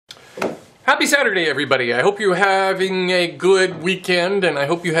Happy Saturday, everybody. I hope you're having a good weekend, and I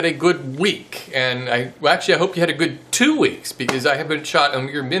hope you had a good week. And I hope you had a good 2 weeks, because I haven't shot a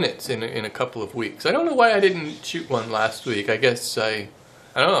mere minutes in a couple of weeks. I don't know why I didn't shoot one last week. I guess I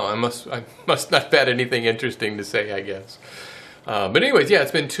don't know. I must not have had anything interesting to say, I guess. But anyways, yeah,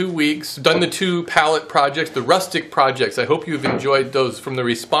 it's been 2 weeks. Done the 2 palette projects, the rustic projects. I hope you've enjoyed those. From the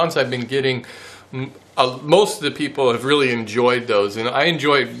response I've been getting, most of the people have really enjoyed those, and I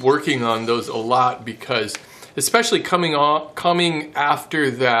enjoyed working on those a lot because, especially coming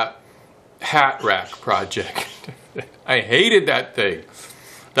after that hat rack project. I hated that thing.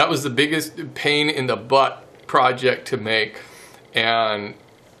 That was the biggest pain in the butt project to make, and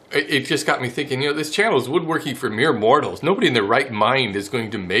it just got me thinking, you know, this channel is woodworking for mere mortals. Nobody in their right mind is going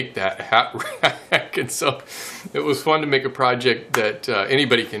to make that hat rack. And so it was fun to make a project that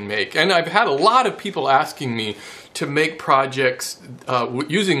anybody can make. And I've had a lot of people asking me to make projects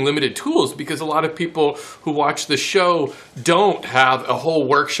using limited tools, because a lot of people who watch the show don't have a whole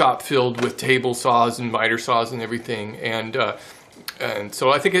workshop filled with table saws and miter saws and everything. And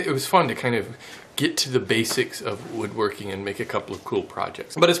so I think it was fun to kind of get to the basics of woodworking and make a couple of cool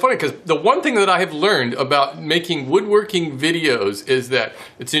projects. But it's funny because the one thing that I have learned about making woodworking videos is that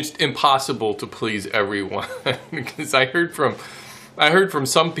it's just impossible to please everyone. Because I heard from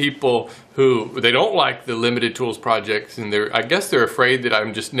some people who they don't like the limited tools projects, and I guess they're afraid that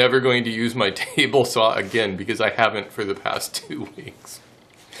I'm just never going to use my table saw again because I haven't for the past 2 weeks.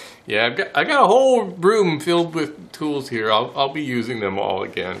 Yeah, I got a whole room filled with tools here. I'll be using them all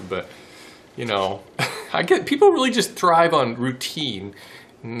again, but you know, people really just thrive on routine,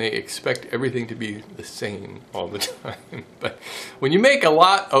 and they expect everything to be the same all the time. But when you make a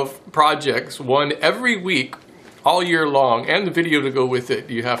lot of projects, one every week, all year long, and the video to go with it,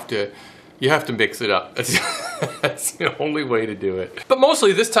 you have to mix it up. That's the only way to do it. But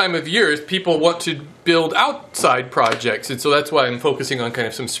mostly this time of year, people want to build outside projects, and so that's why I'm focusing on kind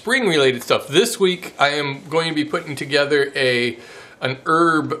of some spring-related stuff. This week, I am going to be putting together an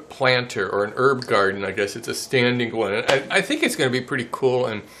herb planter, or an herb garden. I guess it's a standing one. And I think it's going to be pretty cool,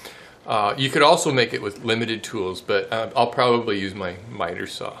 and you could also make it with limited tools, but I'll probably use my miter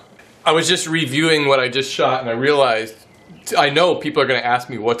saw. I was just reviewing what I just shot, and I realized, I know people are going to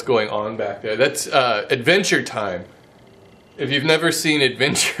ask me what's going on back there. That's Adventure Time. If you've never seen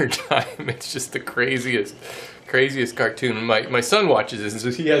Adventure Time, it's just the craziest cartoon. My son watches this, and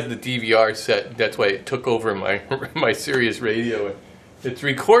so he has the DVR set. That's why it took over my Sirius radio. It's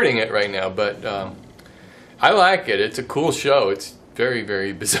recording it right now, but I like it. It's a cool show. It's very,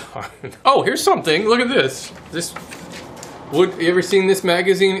 very bizarre. Oh, here's something. Look at this. You ever seen this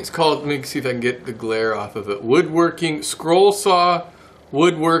magazine? It's called, let me see if I can get the glare off of it. Woodworking, Scroll Saw,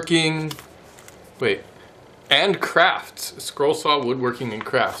 Woodworking, and Crafts. Scroll Saw, Woodworking, and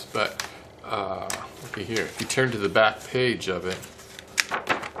Crafts. But, looky here. If you turn to the back page of it,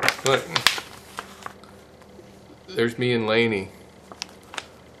 look. There's me and Lainey.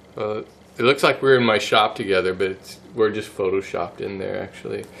 It looks like we're in my shop together, but we're just photoshopped in there,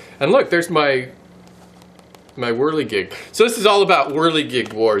 actually. And look, there's my whirligig. So this is all about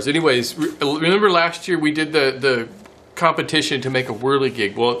whirligig wars. Anyways, remember last year we did the competition to make a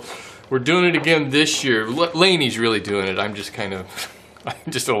whirligig? Well, we're doing it again this year. Lainey's really doing it. I'm just I'm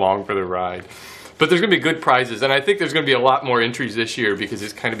just along for the ride. But there's going to be good prizes, and I think there's going to be a lot more entries this year because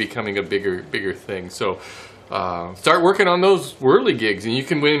it's kind of becoming a bigger thing. So start working on those whirligigs, and you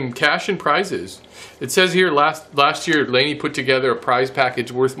can win cash and prizes. It says here last year Lainey put together a prize package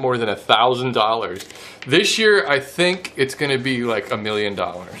worth more than $1,000. This year I think it's going to be like $1 million.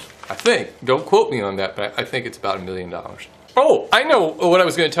 I think. Don't quote me on that, but I think it's about $1 million. Oh, I know what I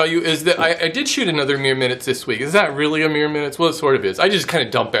was going to tell you is that I did shoot another mere minutes this week. Is that really a mere minutes? Well, it sort of is. I just kind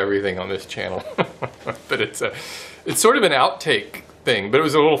of dump everything on this channel. But it's sort of an outtake thing, but it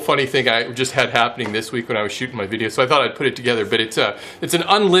was a little funny thing I just had happening this week when I was shooting my video, so I thought I'd put it together. But it's an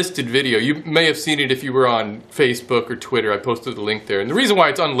unlisted video. You may have seen it if you were on Facebook or Twitter. I posted the link there, and the reason why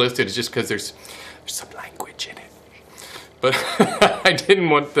it's unlisted is just because there's some language in it. But I didn't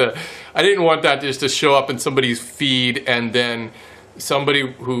want that just to show up in somebody's feed, and then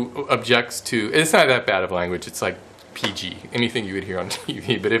somebody who objects to, it's not that bad of language. It's like PG, anything you would hear on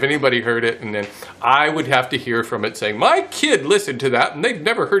TV. But if anybody heard it, and then I would have to hear from it saying, my kid listened to that and they've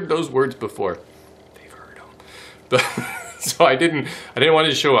never heard those words before. They've heard them. But so I didn't want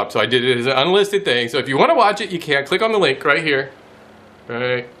it to show up. So I did it as an unlisted thing. So if you want to watch it, you can. Click on the link right here.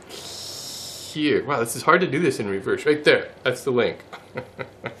 Right here. Wow, this is hard to do this in reverse. Right there. That's the link.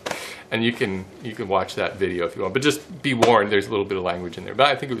 And you can watch that video if you want, but just be warned, there's a little bit of language in there. But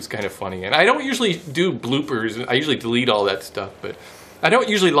I think it was kind of funny, and I don't usually do bloopers. I usually delete all that stuff, but I don't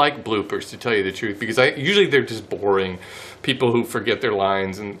usually like bloopers, to tell you the truth, because usually they're just boring. People who forget their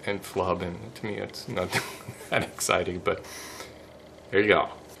lines and flub, and to me it's not that exciting, but there you go.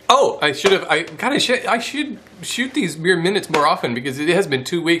 Oh, I should shoot these mere minutes more often, because it has been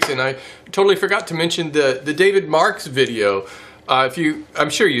 2 weeks and I totally forgot to mention the David Marks video. I'm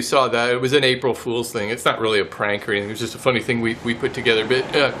sure you saw that. It was an April Fool's thing. It's not really a prank or anything. It was just a funny thing we put together. But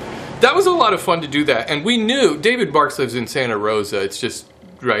that was a lot of fun to do that. And we knew David Marks lives in Santa Rosa. It's just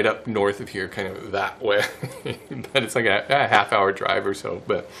right up north of here, kind of that way. But it's like a half-hour drive or so.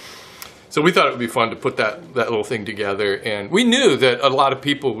 So we thought it would be fun to put that little thing together. And we knew that a lot of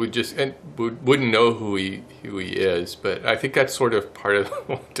people wouldn't know who he is. But I think that's sort of part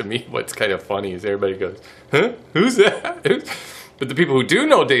of, to me, what's kind of funny is everybody goes, huh? Who's that? But the people who do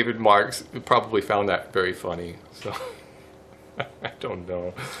know David Marks probably found that very funny. So I don't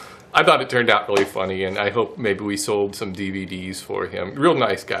know. I thought it turned out really funny, and I hope maybe we sold some DVDs for him. Real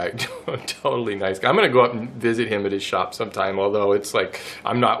nice guy, totally nice guy. I'm gonna go up and visit him at his shop sometime, although it's like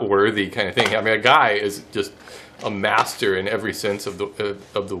I'm not worthy kind of thing. I mean, a guy is just a master in every sense of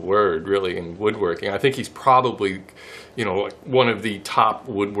the word, really, in woodworking. I think he's probably, you know, like one of the top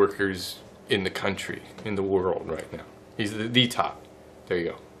woodworkers in the country, in the world right now. He's the top. There you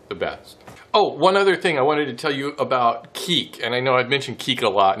go. The best. Oh, one other thing I wanted to tell you about Keek, and I know I've mentioned Keek a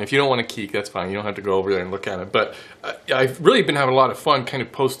lot, and if you don't want to Keek, that's fine. You don't have to go over there and look at it, but I've really been having a lot of fun kind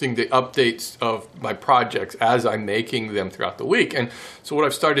of posting the updates of my projects as I'm making them throughout the week. And so what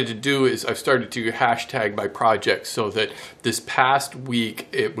I've started to do is I've started to hashtag my projects, so that this past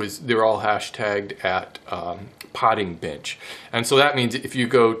week they're all hashtagged at potting bench. And so that means if you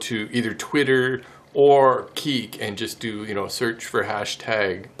go to either Twitter or Keek and just do, you know, search for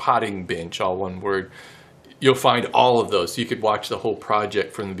hashtag potting bench, all one word, you'll find all of those. So you could watch the whole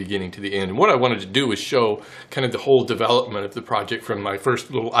project from the beginning to the end. And what I wanted to do was show kind of the whole development of the project from my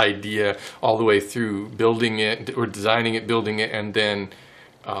first little idea all the way through building it, or designing it, building it, and then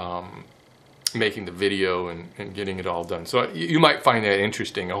making the video and getting it all done. So you might find that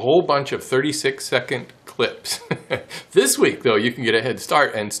interesting. A whole bunch of 36-second clips. This week, though, you can get a head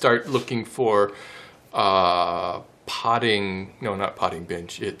start and start looking for potting, no, not potting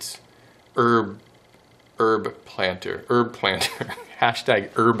bench, it's herb planter, hashtag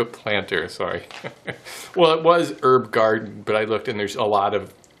herb planter, sorry. Well, it was herb garden, but I looked and there's a lot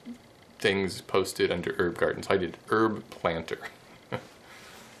of things posted under herb garden, so I did herb planter.